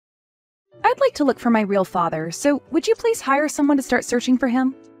I'd like to look for my real father, so would you please hire someone to start searching for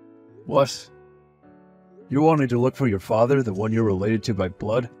him? What? You're wanting to look for your father, the one you're related to by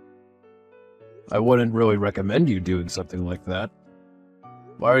blood? I wouldn't really recommend you doing something like that.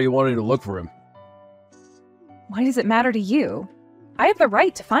 Why are you wanting to look for him? Why does it matter to you? I have the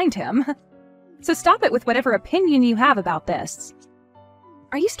right to find him. So stop it with whatever opinion you have about this.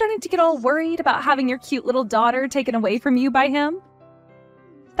 Are you starting to get all worried about having your cute little daughter taken away from you by him?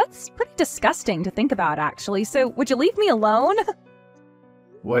 That's pretty disgusting to think about, actually, so would you leave me alone?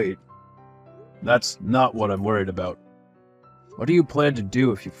 Wait. That's not what I'm worried about. What do you plan to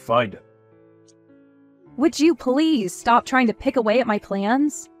do if you find him? Would you please stop trying to pick away at my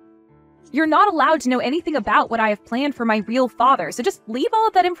plans? You're not allowed to know anything about what I have planned for my real father, so just leave all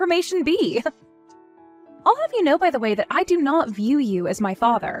of that information be. I'll have you know, by the way, that I do not view you as my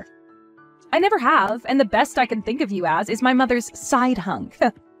father. I never have, and the best I can think of you as is my mother's side hunk.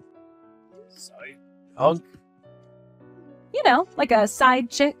 Side hunk? You know, like a side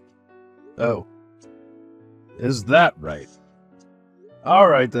chick. Oh. Is that right?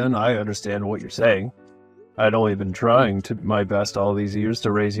 Alright then, I understand what you're saying. I'd only been trying my best all these years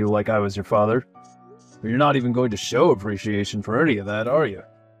to raise you like I was your father. But you're not even going to show appreciation for any of that, are you?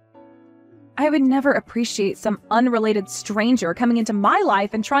 I would never appreciate some unrelated stranger coming into my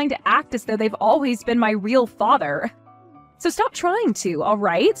life and trying to act as though they've always been my real father. So stop trying to,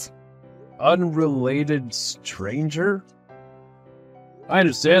 alright? Unrelated stranger? I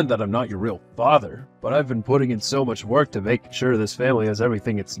understand that I'm not your real father, but I've been putting in so much work to make sure this family has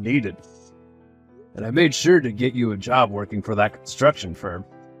everything it's needed. And I made sure to get you a job working for that construction firm.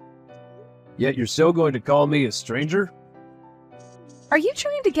 Yet you're still going to call me a stranger? Are you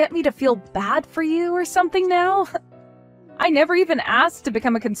trying to get me to feel bad for you or something now? I never even asked to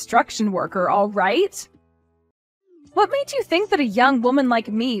become a construction worker, alright? What made you think that a young woman like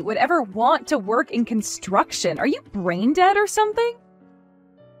me would ever want to work in construction? Are you brain dead or something?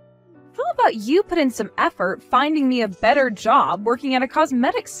 How about you put in some effort finding me a better job working at a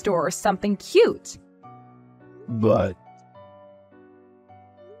cosmetics store or something cute? But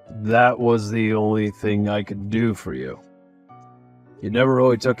that was the only thing I could do for you. You never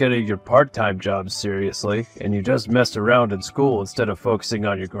really took any of your part-time jobs seriously, and you just messed around in school instead of focusing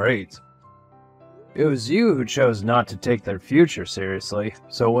on your grades. It was you who chose not to take their future seriously,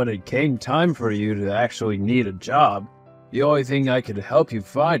 so when it came time for you to actually need a job, the only thing I could help you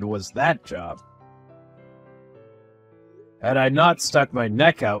find was that job. Had I not stuck my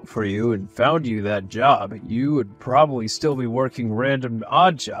neck out for you and found you that job, you would probably still be working random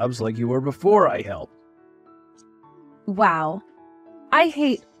odd jobs like you were before I helped. Wow. I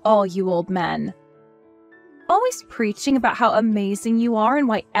hate all you old men. Always preaching about how amazing you are and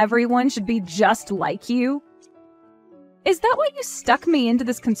why everyone should be just like you. Is that why you stuck me into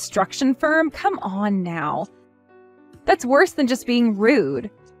this construction firm? Come on now. That's worse than just being rude.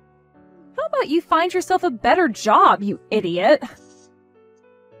 How about you find yourself a better job, you idiot?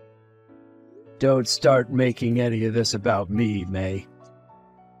 Don't start making any of this about me, May.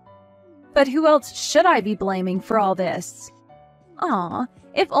 But who else should I be blaming for all this? Aw,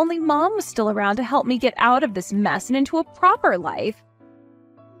 if only Mom was still around to help me get out of this mess and into a proper life.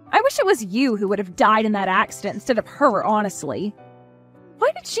 I wish it was you who would have died in that accident instead of her, honestly.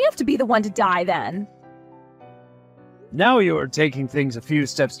 Why did she have to be the one to die then? Now you are taking things a few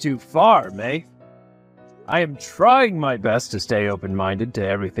steps too far, May. I am trying my best to stay open-minded to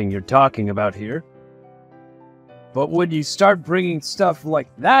everything you're talking about here. But when you start bringing stuff like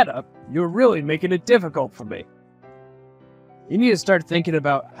that up, you're really making it difficult for me. You need to start thinking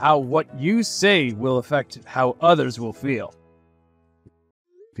about how what you say will affect how others will feel.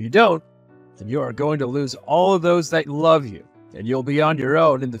 If you don't, then you are going to lose all of those that love you, and you'll be on your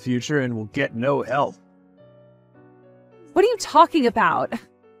own in the future and will get no help. What are you talking about?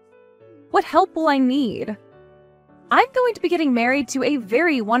 What help will I need? I'm going to be getting married to a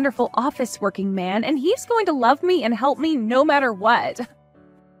very wonderful office-working man, and he's going to love me and help me no matter what.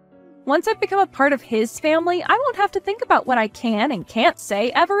 Once I've become a part of his family, I won't have to think about what I can and can't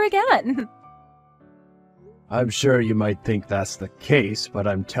say ever again. I'm sure you might think that's the case, but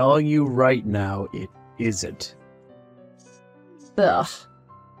I'm telling you right now, it isn't. Ugh.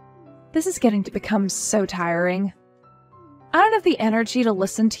 This is getting to become so tiring. I don't have the energy to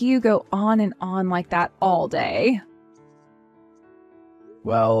listen to you go on and on like that all day.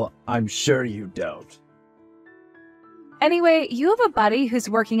 Well, I'm sure you don't. Anyway, you have a buddy who's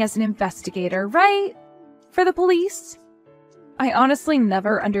working as an investigator, right? For the police? I honestly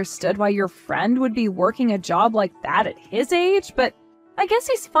never understood why your friend would be working a job like that at his age, but I guess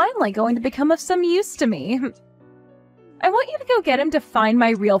he's finally going to become of some use to me. I want you to go get him to find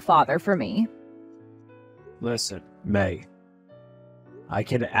my real father for me. Listen, May. I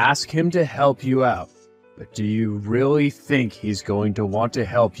can ask him to help you out, but do you really think he's going to want to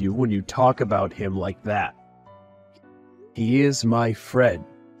help you when you talk about him like that? He is my friend,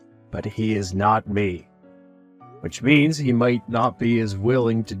 but he is not me. Which means he might not be as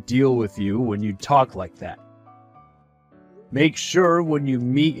willing to deal with you when you talk like that. Make sure when you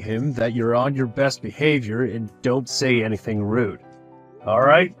meet him that you're on your best behavior and don't say anything rude.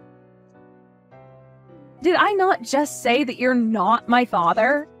 Alright? Did I not just say that you're not my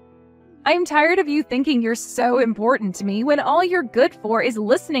father? I'm tired of you thinking you're so important to me when all you're good for is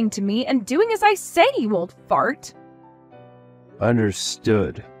listening to me and doing as I say, you old fart.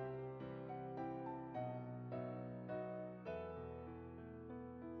 Understood.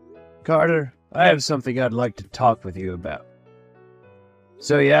 Carter, I have something I'd like to talk with you about.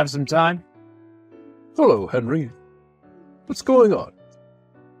 So you have some time? Hello, Henry. What's going on?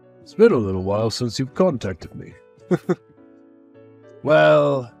 It's been a little while since you've contacted me.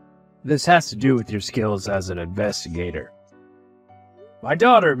 Well, this has to do with your skills as an investigator. My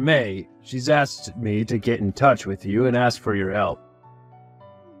daughter, May, she's asked me to get in touch with you and ask for your help.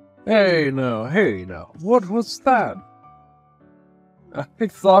 Hey now, what was that? I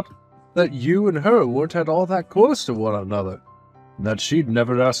thought that you and her weren't at all that close to one another, and that she'd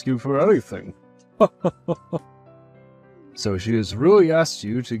never ask you for anything. So she has really asked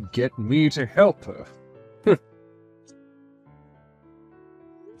you to get me to help her.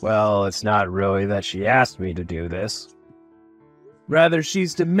 Well, it's not really that she asked me to do this. Rather,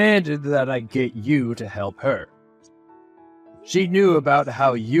 she's demanded that I get you to help her. She knew about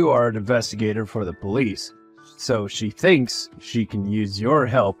how you are an investigator for the police, so she thinks she can use your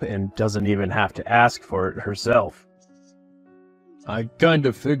help and doesn't even have to ask for it herself. I kind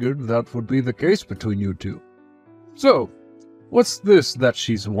of figured that would be the case between you two. So, what's this that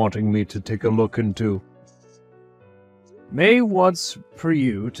she's wanting me to take a look into? May wants for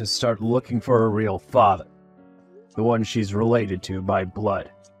you to start looking for a real father. The one she's related to by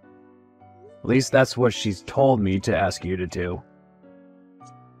blood. At least that's what she's told me to ask you to do.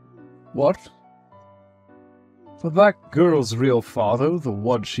 What? For that girl's real father, the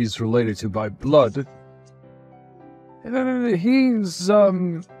one she's related to by blood, he's,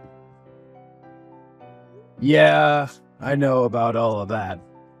 Yeah, I know about all of that.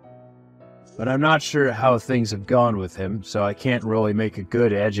 But I'm not sure how things have gone with him, so I can't really make a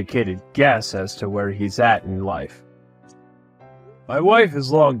good, educated guess as to where he's at in life. My wife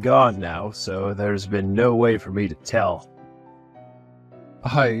is long gone now, so there's been no way for me to tell.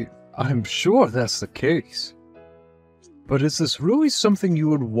 I'm sure that's the case. But is this really something you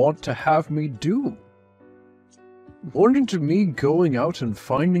would want to have me do? Wouldn't to me going out and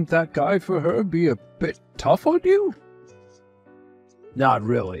finding that guy for her be a bit tough on you? Not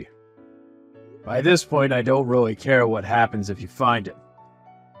really. By this point, I don't really care what happens if you find him.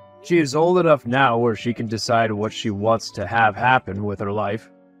 She is old enough now where she can decide what she wants to have happen with her life,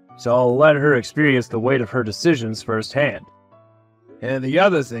 so I'll let her experience the weight of her decisions firsthand. And the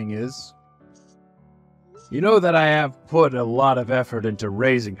other thing is, you know that I have put a lot of effort into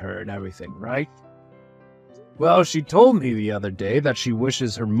raising her and everything, right? Well, she told me the other day that she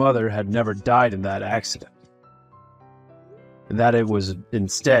wishes her mother had never died in that accident. And that it was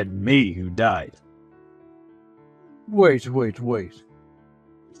instead me who died. Wait.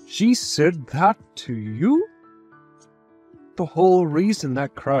 She said that to you? The whole reason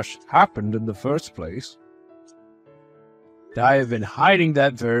that crash happened in the first place. I have been hiding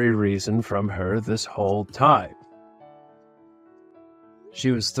that very reason from her this whole time.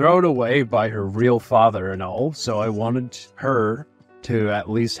 She was thrown away by her real father and all, so I wanted her to at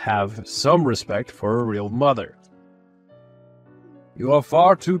least have some respect for her real mother. You are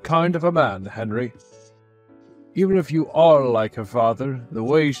far too kind of a man, Henry. Even if you are like her father, the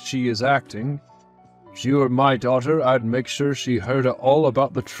way she is acting, if she were my daughter, I'd make sure she heard all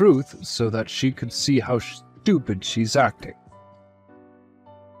about the truth so that she could see how stupid she's acting.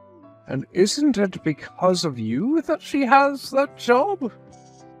 And isn't it because of you that she has that job?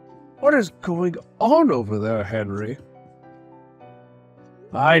 What is going on over there, Henry?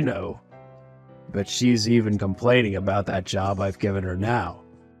 I know. But she's even complaining about that job I've given her now.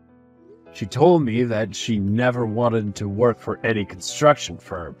 She told me that she never wanted to work for any construction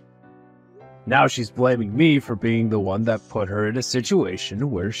firm. Now she's blaming me for being the one that put her in a situation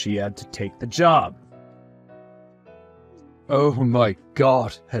where she had to take the job. Oh my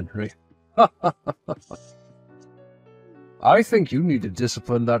God, Henry. I think you need to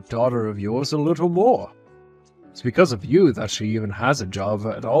discipline that daughter of yours a little more. It's because of you that she even has a job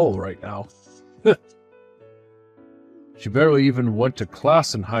at all right now. She barely even went to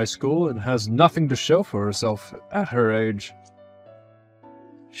class in high school and has nothing to show for herself at her age.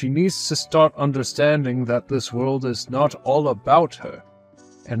 She needs to start understanding that this world is not all about her,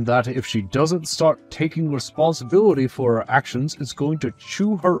 and that if she doesn't start taking responsibility for her actions, it's going to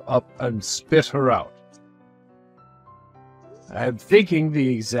chew her up and spit her out. I'm thinking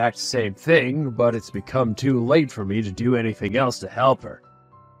the exact same thing, but it's become too late for me to do anything else to help her.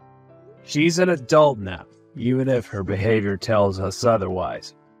 She's an adult now, even if her behavior tells us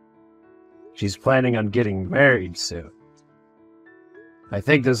otherwise. She's planning on getting married soon. I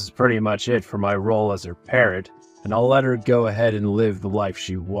think this is pretty much it for my role as her parent, and I'll let her go ahead and live the life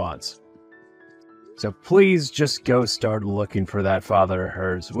she wants. So please just go start looking for that father of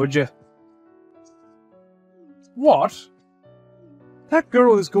hers, would you? What? That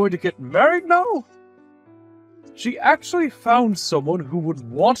girl is going to get married now? She actually found someone who would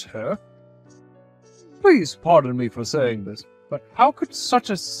want her? Please pardon me for saying this, but how could such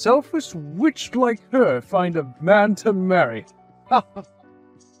a selfish witch like her find a man to marry?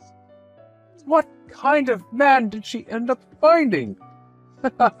 What kind of man did she end up finding?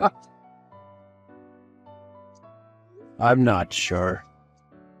 I'm not sure.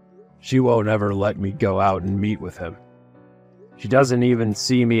 She won't ever let me go out and meet with him. She doesn't even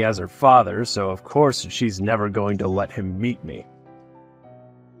see me as her father, so of course she's never going to let him meet me.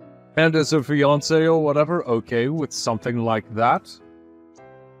 And is her fiancé or whatever okay with something like that?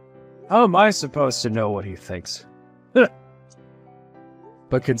 How am I supposed to know what he thinks?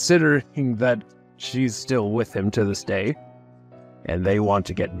 But considering that she's still with him to this day, and they want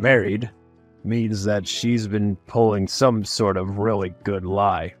to get married, means that she's been pulling some sort of really good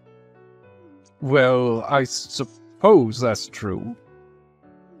lie. Well, I suppose that's true.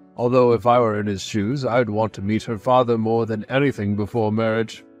 Although if I were in his shoes, I'd want to meet her father more than anything before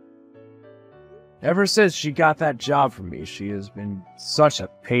marriage. Ever since she got that job from me, she has been such a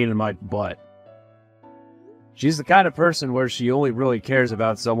pain in my butt. She's the kind of person where she only really cares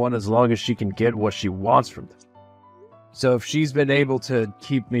about someone as long as she can get what she wants from them. So if she's been able to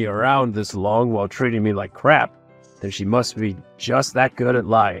keep me around this long while treating me like crap, then she must be just that good at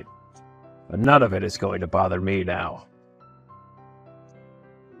lying. But none of it is going to bother me now.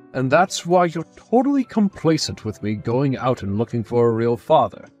 And that's why you're totally complacent with me going out and looking for a real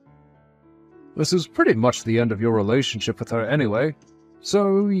father. This is pretty much the end of your relationship with her anyway,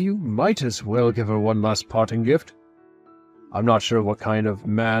 so you might as well give her one last parting gift. I'm not sure what kind of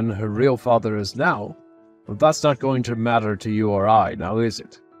man her real father is now, but that's not going to matter to you or I, now is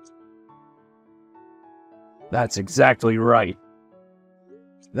it? That's exactly right.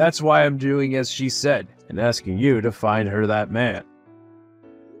 That's why I'm doing as she said, and asking you to find her that man.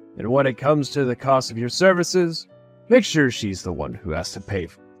 And when it comes to the cost of your services, make sure she's the one who has to pay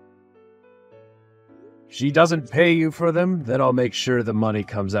for them. If she doesn't pay you for them, then I'll make sure the money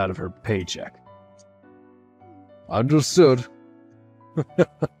comes out of her paycheck. Understood.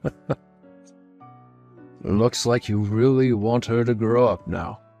 Looks like you really want her to grow up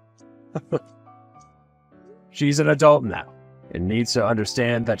now. She's an adult now, and needs to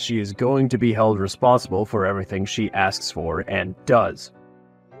understand that she is going to be held responsible for everything she asks for and does,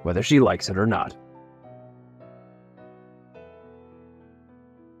 whether she likes it or not.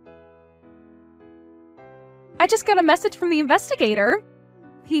 I just got a message from the investigator.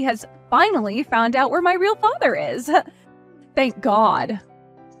 He has finally found out where my real father is. Thank God.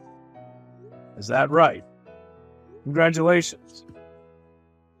 Is that right? Congratulations.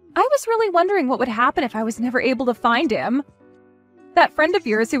 I was really wondering what would happen if I was never able to find him. That friend of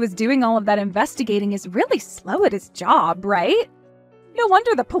yours who was doing all of that investigating is really slow at his job, right? No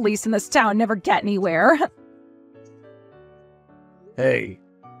wonder the police in this town never get anywhere. Hey,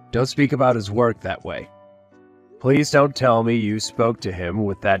 don't speak about his work that way. Please don't tell me you spoke to him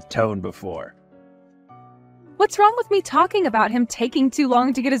with that tone before. What's wrong with me talking about him taking too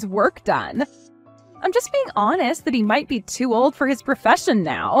long to get his work done? I'm just being honest that he might be too old for his profession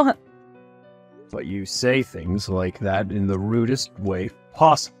now. But you say things like that in the rudest way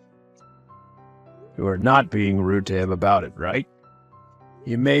possible. You are not being rude to him about it, right?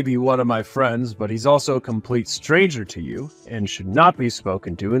 He may be one of my friends, but he's also a complete stranger to you, and should not be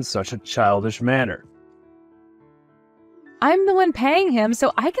spoken to in such a childish manner. I'm the one paying him,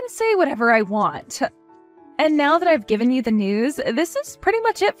 so I can say whatever I want. And now that I've given you the news, this is pretty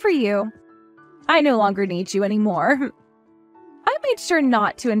much it for you. I no longer need you anymore. I made sure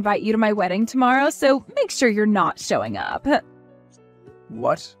not to invite you to my wedding tomorrow, so make sure you're not showing up.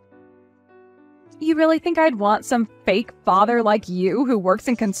 What? You really think I'd want some fake father like you who works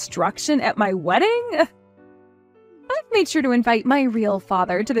in construction at my wedding? I've made sure to invite my real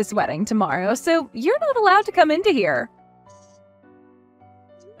father to this wedding tomorrow, so you're not allowed to come into here.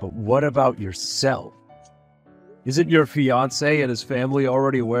 But what about yourself? Isn't your fiancé and his family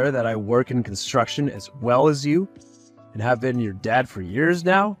already aware that I work in construction as well as you? And have been your dad for years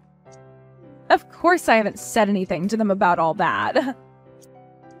now? Of course I haven't said anything to them about all that.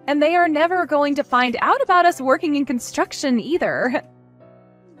 And they are never going to find out about us working in construction either.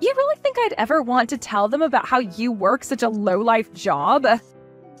 You really think I'd ever want to tell them about how you work such a low-life job?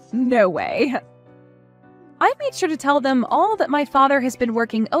 No way. I made sure to tell them all that my father has been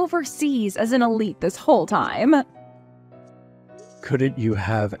working overseas as an elite this whole time. Couldn't you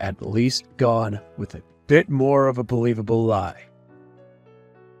have at least gone with a bit more of a believable lie?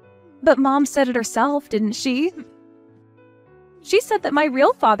 But Mom said it herself, didn't she? She said that my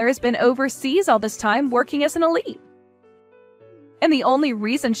real father has been overseas all this time working as an elite. And the only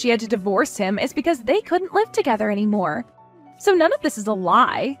reason she had to divorce him is because they couldn't live together anymore. So none of this is a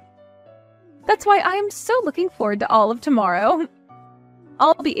lie. That's why I am so looking forward to all of tomorrow.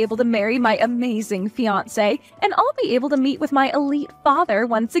 I'll be able to marry my amazing fiancé, and I'll be able to meet with my elite father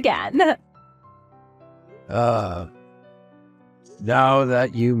once again. Now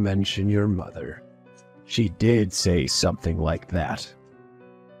that you mention your mother, she did say something like that.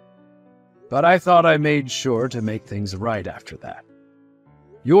 But I thought I made sure to make things right after that.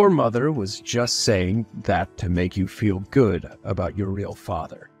 Your mother was just saying that to make you feel good about your real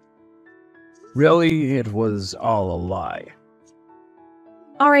father. Really, it was all a lie.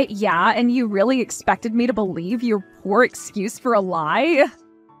 Alright, yeah, and you really expected me to believe your poor excuse for a lie?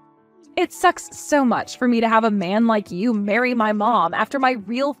 It sucks so much for me to have a man like you marry my mom after my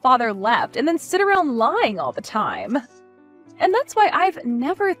real father left and then sit around lying all the time. And that's why I've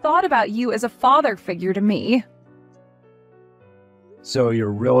never thought about you as a father figure to me. So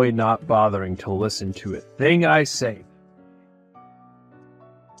you're really not bothering to listen to a thing I say?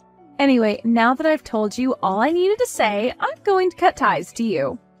 Anyway, now that I've told you all I needed to say, I'm going to cut ties to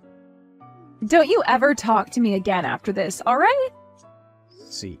you. Don't you ever talk to me again after this, alright?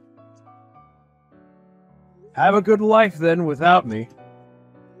 See. Have a good life then without me.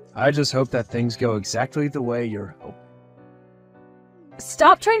 I just hope that things go exactly the way you're hoping.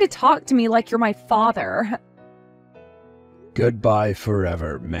 Stop trying to talk to me like you're my father. Goodbye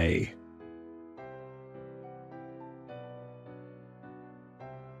forever, May.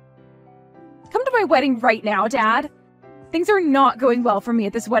 Come to my wedding right now, Dad. Things are not going well for me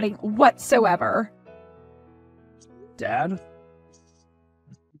at this wedding whatsoever. Dad?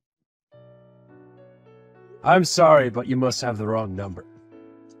 I'm sorry, but you must have the wrong number.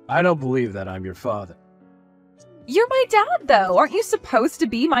 I don't believe that I'm your father. You're my dad, though. Aren't you supposed to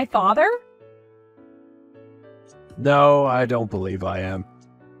be my father? No, I don't believe I am.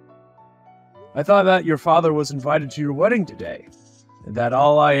 I thought that your father was invited to your wedding today, and that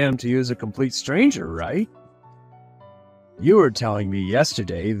all I am to you is a complete stranger, right? You were telling me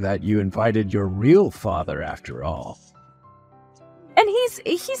yesterday that you invited your real father after all. And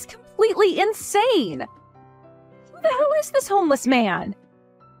he's completely insane. Who the hell is this homeless man?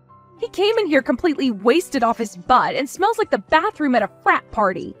 He came in here completely wasted off his butt and smells like the bathroom at a frat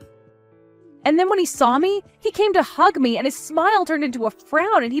party. And then when he saw me, he came to hug me and his smile turned into a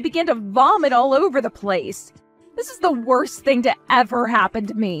frown and he began to vomit all over the place. This is the worst thing to ever happen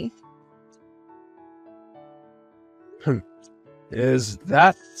to me. Is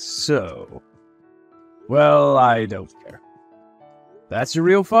that so? Well, I don't care. That's your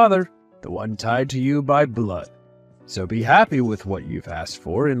real father, the one tied to you by blood. So be happy with what you've asked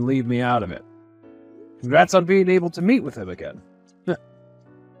for and leave me out of it. Congrats on being able to meet with him again.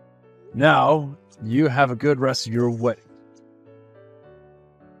 Now, you have a good rest of your wedding.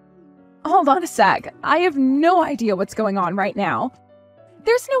 Hold on a sec. I have no idea what's going on right now.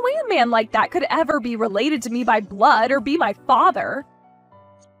 There's no way a man like that could ever be related to me by blood or be my father.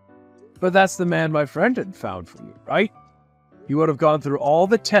 But that's the man my friend had found for you, right? He would have gone through all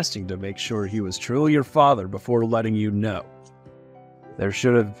the testing to make sure he was truly your father before letting you know. There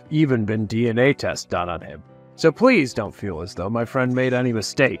should have even been DNA tests done on him. So please don't feel as though my friend made any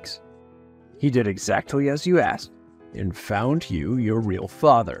mistakes. He did exactly as you asked, and found you your real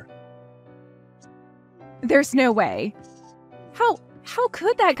father. There's no way. How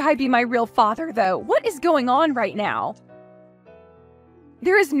could that guy be my real father, though? What is going on right now?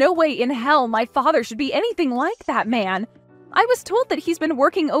 There is no way in hell my father should be anything like that man. I was told that he's been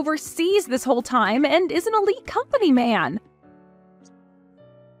working overseas this whole time and is an elite company man.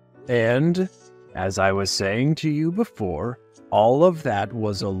 And, as I was saying to you before, all of that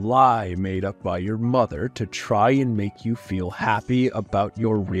was a lie made up by your mother to try and make you feel happy about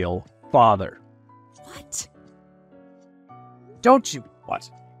your real father. What? Don't you what?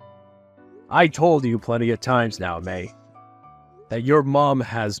 I told you plenty of times now, May. that your mom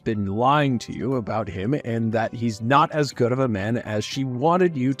has been lying to you about him and that he's not as good of a man as she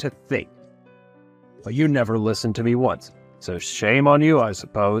wanted you to think. But you never listened to me once, so shame on you, I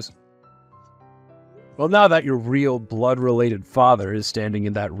suppose. Well, now that your real blood-related father is standing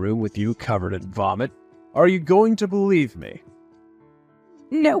in that room with you covered in vomit, are you going to believe me?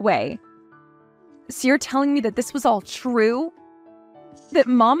 No way. So you're telling me that this was all true? That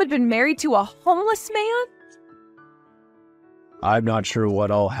Mom had been married to a homeless man? I'm not sure what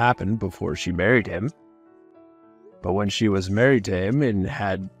all happened before she married him. But when she was married to him and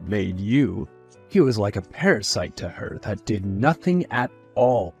had made you, he was like a parasite to her that did nothing at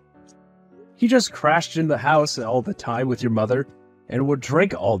all. He just crashed in the house all the time with your mother and would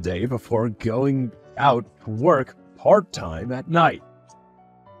drink all day before going out to work part-time at night.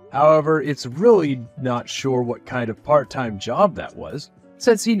 However, it's really not sure what kind of part-time job that was,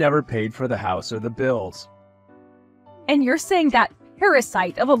 since he never paid for the house or the bills. And you're saying that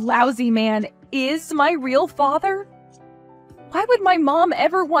parasite of a lousy man is my real father? Why would my mom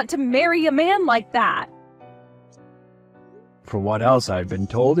ever want to marry a man like that? From what else I've been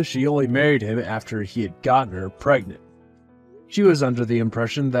told, she only married him after he had gotten her pregnant. She was under the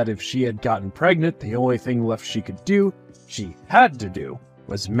impression that if she had gotten pregnant, the only thing left she had to do,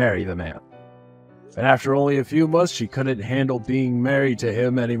 was marry the man. And after only a few months, she couldn't handle being married to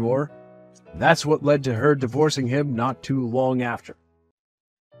him anymore. That's what led to her divorcing him not too long after.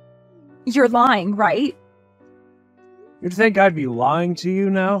 You're lying, right? You'd think I'd be lying to you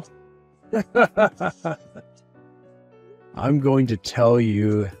now? I'm going to tell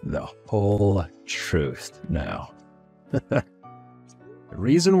you the whole truth now. The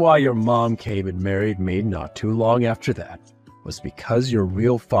reason why your mom came and married me not too long after that was because your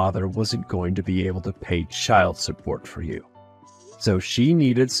real father wasn't going to be able to pay child support for you. So she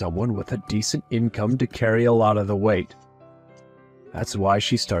needed someone with a decent income to carry a lot of the weight. That's why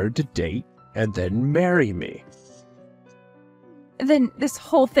she started to date and then marry me. Then this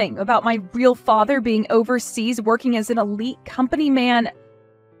whole thing about my real father being overseas working as an elite company man,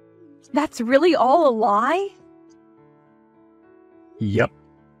 that's really all a lie? Yep.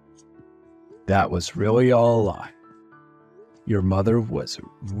 That was really all a lie. Your mother was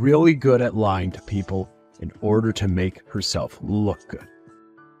really good at lying to people in order to make herself look good.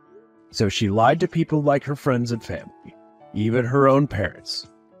 So she lied to people like her friends and family, even her own parents,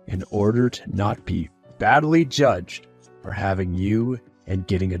 in order to not be badly judged for having you and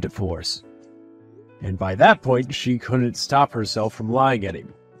getting a divorce. And by that point, she couldn't stop herself from lying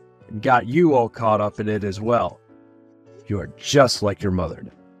anymore, and got you all caught up in it as well. You are just like your mother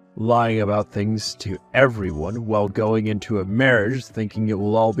now, lying about things to everyone while going into a marriage thinking it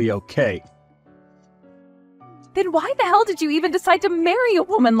will all be okay. Then why the hell did you even decide to marry a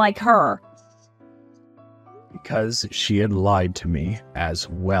woman like her? Because she had lied to me as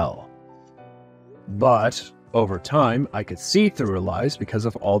well. But over time, I could see through her lies because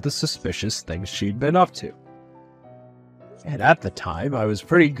of all the suspicious things she'd been up to. And at the time, I was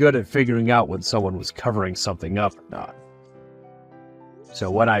pretty good at figuring out when someone was covering something up or not. So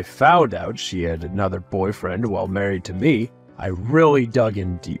when I found out she had another boyfriend while married to me, I really dug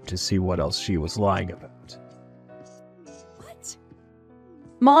in deep to see what else she was lying about. What?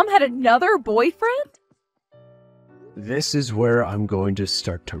 Mom had another boyfriend? This is where I'm going to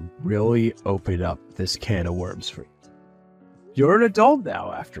start to really open up this can of worms for you. You're an adult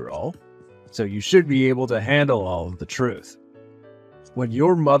now, after all, so you should be able to handle all of the truth. When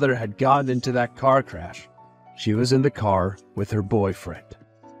your mother had gotten into that car crash, she was in the car with her boyfriend.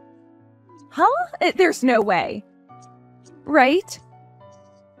 Huh? There's no way. Right?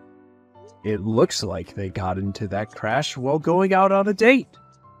 It looks like they got into that crash while going out on a date.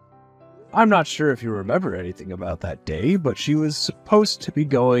 I'm not sure if you remember anything about that day, but she was supposed to be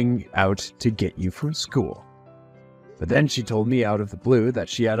going out to get you from school. But then she told me out of the blue that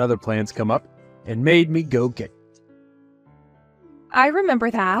she had other plans come up and made me go get you. I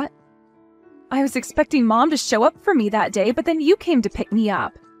remember that. I was expecting Mom to show up for me that day, but then you came to pick me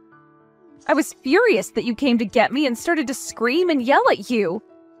up. I was furious that you came to get me and started to scream and yell at you.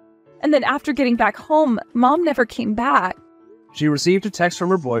 And then after getting back home, Mom never came back. She received a text from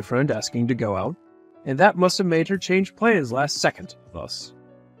her boyfriend asking to go out, and that must have made her change plans last second, thus.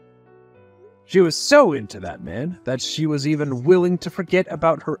 She was so into that man that she was even willing to forget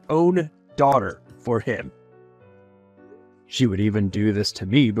about her own daughter for him. She would even do this to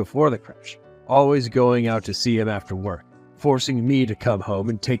me before the crash, always going out to see him after work, forcing me to come home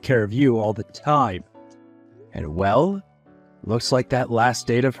and take care of you all the time. And well, looks like that last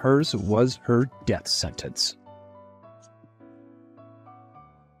date of hers was her death sentence.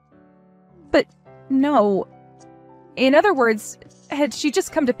 But no, In other words, had she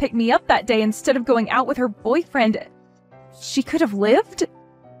just come to pick me up that day instead of going out with her boyfriend, she could have lived?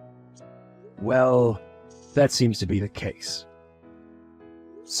 Well, that seems to be the case.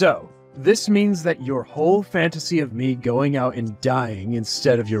 So, this means that your whole fantasy of me going out and dying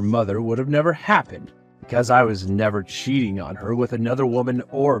instead of your mother would have never happened, because I was never cheating on her with another woman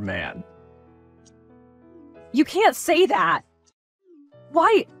or man. You can't say that.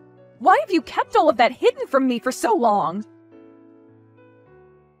 Why have you kept all of that hidden from me for so long?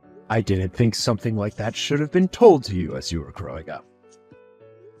 I didn't think something like that should have been told to you as you were growing up.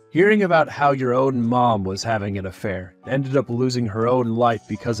 Hearing about how your own mom was having an affair, ended up losing her own life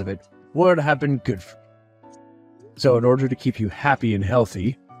because of it, would have been good for me. So in order to keep you happy and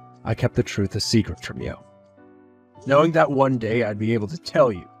healthy, I kept the truth a secret from you. Knowing that one day I'd be able to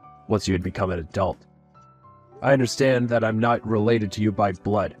tell you once you had become an adult. I understand that I'm not related to you by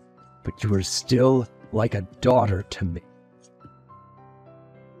blood, but you are still like a daughter to me.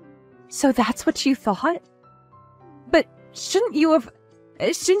 So that's what you thought? But shouldn't you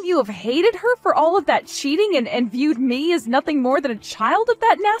have hated her for all of that cheating and viewed me as nothing more than a child of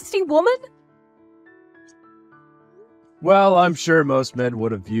that nasty woman? Well, I'm sure most men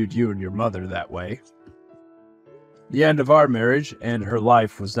would have viewed you and your mother that way. The end of our marriage and her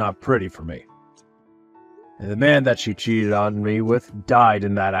life was not pretty for me. And the man that she cheated on me with died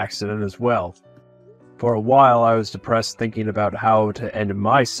in that accident as well. For a while, I was depressed thinking about how to end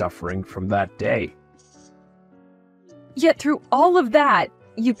my suffering from that day. Yet through all of that,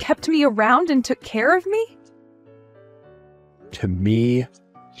 you kept me around and took care of me? To me,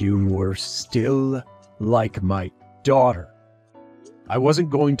 you were still like my daughter. I wasn't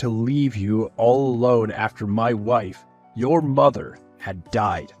going to leave you all alone after my wife, your mother, had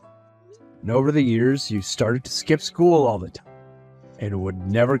died. And over the years, you started to skip school all the time and would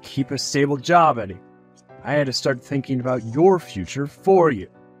never keep a stable job anymore. I had to start thinking about your future for you.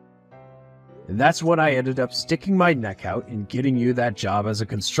 And that's when I ended up sticking my neck out and getting you that job as a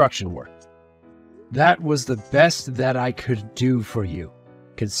construction worker. That was the best that I could do for you,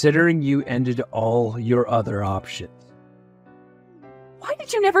 considering you ended all your other options. Why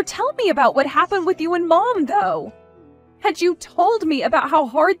did you never tell me about what happened with you and Mom, though? Had you told me about how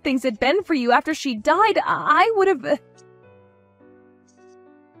hard things had been for you after she died, I would have...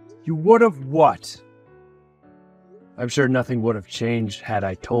 You would have what? I'm sure nothing would have changed had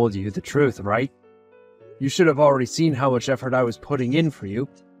I told you the truth, right? You should have already seen how much effort I was putting in for you.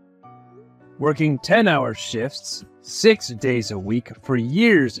 Working 10-hour shifts, 6 days a week, for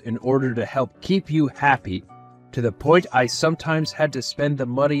years in order to help keep you happy, to the point I sometimes had to spend the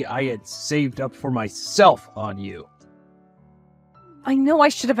money I had saved up for myself on you. I know I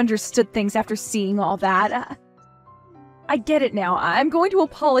should have understood things after seeing all that. I get it now. I'm going to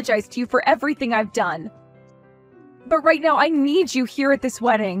apologize to you for everything I've done. But right now, I need you here at this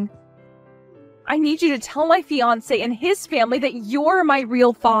wedding. I need you to tell my fiancé and his family that you're my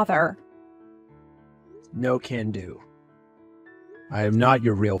real father. No can do. I am not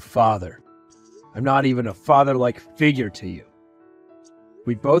your real father. I'm not even a father-like figure to you.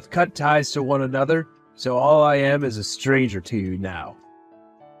 We both cut ties to one another, so all I am is a stranger to you now.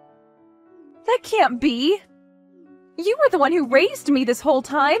 That can't be. You were the one who raised me this whole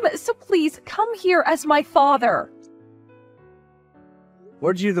time, so please come here as my father.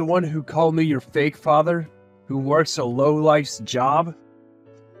 Weren't you the one who called me your fake father, who works a low-life's job?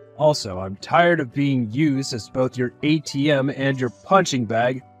 Also, I'm tired of being used as both your ATM and your punching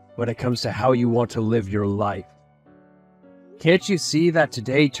bag when it comes to how you want to live your life. Can't you see that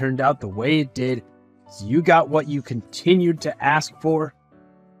today turned out the way it did, so you got what you continued to ask for?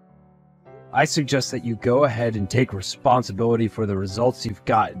 I suggest that you go ahead and take responsibility for the results you've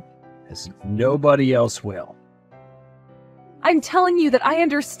gotten, as nobody else will. I'm telling you that I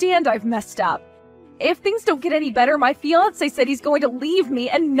understand I've messed up. If things don't get any better, my fiancé said he's going to leave me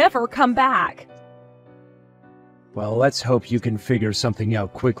and never come back. Well, let's hope you can figure something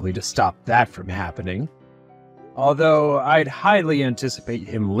out quickly to stop that from happening. Although, I'd highly anticipate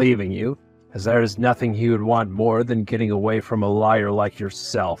him leaving you, as there is nothing he would want more than getting away from a liar like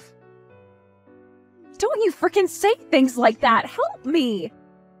yourself. Don't you frickin' say things like that! Help me!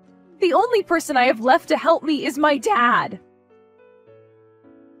 The only person I have left to help me is my dad.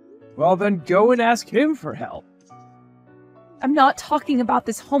 Well, then go and ask him for help. I'm not talking about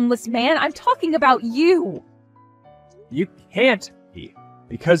this homeless man, I'm talking about you. You can't be,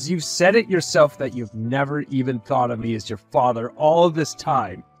 because you've said it yourself that you've never even thought of me as your father all of this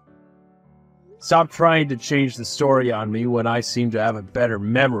time. Stop trying to change the story on me when I seem to have a better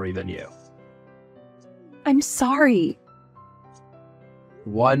memory than you. I'm sorry.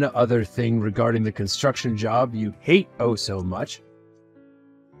 one other thing regarding the construction job you hate oh so much.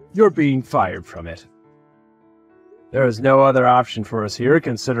 You're being fired from it. There was no other option for us here,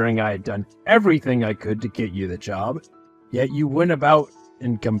 considering I had done everything I could to get you the job, yet you went about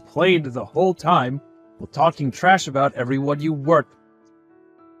and complained the whole time while talking trash about everyone you worked with.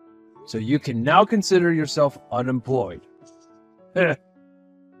 So you can now consider yourself unemployed. There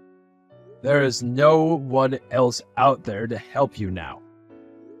is no one else out there to help you now.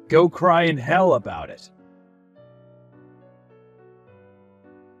 Go cry in hell about it.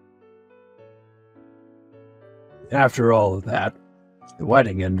 After all of that, the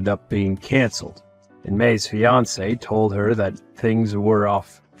wedding ended up being canceled, and May's fiancé told her that things were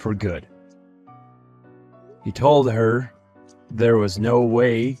off for good. He told her there was no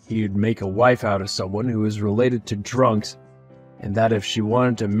way he'd make a wife out of someone who was related to drunks, and that if she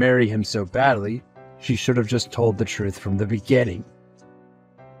wanted to marry him so badly, she should have just told the truth from the beginning.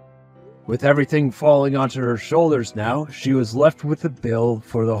 With everything falling onto her shoulders now, she was left with the bill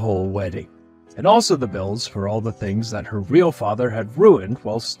for the whole wedding, and also the bills for all the things that her real father had ruined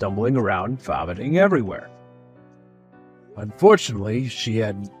while stumbling around vomiting everywhere. Unfortunately, she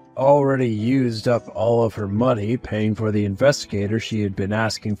had already used up all of her money paying for the investigator she had been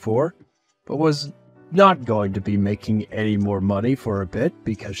asking for, but was not going to be making any more money for a bit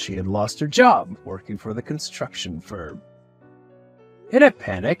because she had lost her job working for the construction firm. In a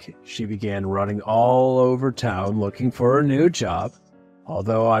panic, she began running all over town looking for a new job,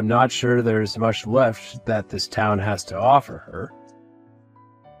 although I'm not sure there's much left that this town has to offer her.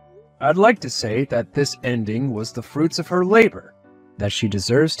 I'd like to say that this ending was the fruits of her labor, that she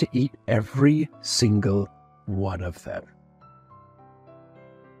deserves to eat every single one of them.